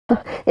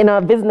In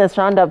our business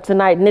roundup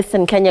tonight,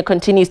 Nissan Kenya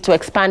continues to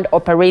expand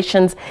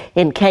operations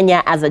in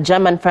Kenya as a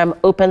German firm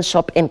opens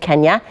shop in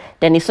Kenya.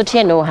 Dennis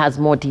Otieno has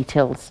more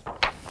details.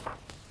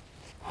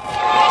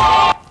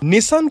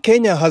 Nissan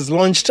Kenya has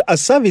launched a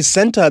service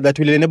center that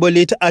will enable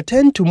it to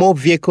attend to more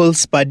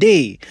vehicles per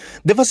day.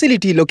 The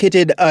facility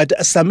located at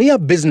Samia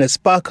Business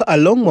Park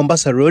along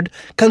Mombasa Road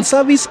can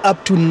service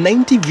up to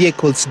 90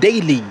 vehicles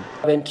daily.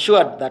 We've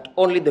ensured that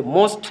only the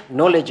most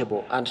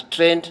knowledgeable and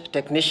trained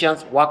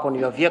technicians work on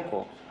your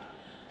vehicle.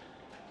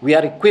 We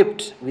are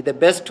equipped with the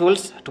best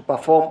tools to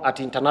perform at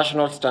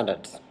international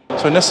standards.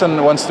 So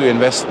Nissan wants to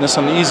invest,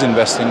 Nissan is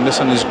investing,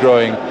 Nissan is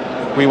growing.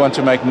 We want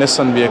to make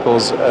Nissan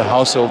vehicles a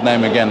household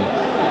name again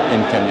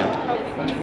in Kenya.